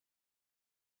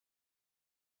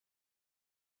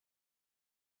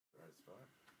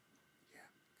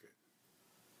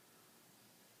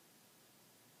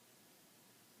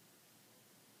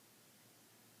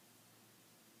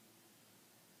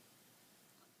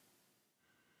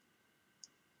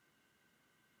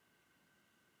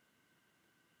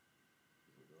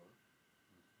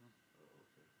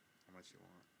much you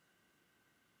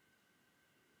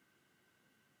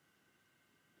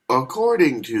want.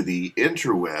 According to the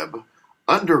interweb,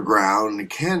 underground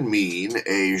can mean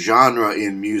a genre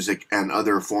in music and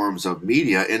other forms of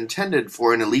media intended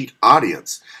for an elite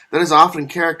audience that is often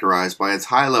characterized by its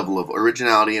high level of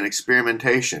originality and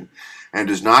experimentation and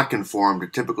does not conform to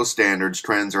typical standards,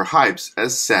 trends, or hypes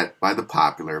as set by the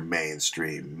popular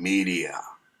mainstream media.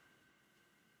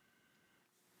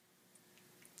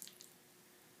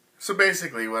 So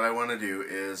basically, what I want to do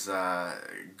is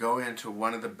go into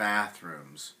one of the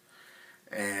bathrooms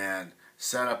and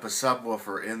set up a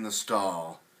subwoofer in the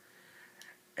stall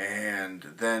and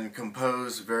then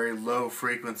compose very low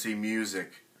frequency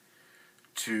music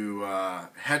to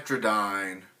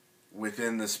heterodyne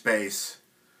within the space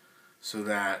so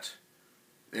that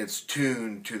it's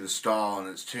tuned to the stall and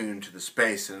it's tuned to the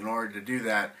space. And in order to do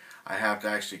that, I have to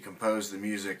actually compose the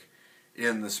music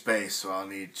in the space, so I'll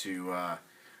need to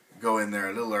go in there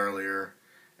a little earlier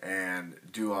and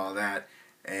do all that.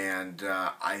 And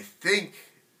I think,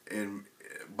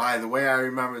 by the way I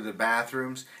remember the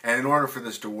bathrooms, and in order for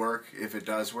this to work, if it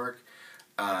does work,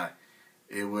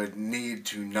 it would need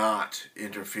to not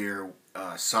interfere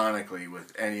sonically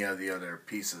with any of the other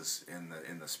pieces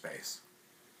in the space.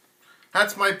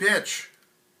 That's my pitch.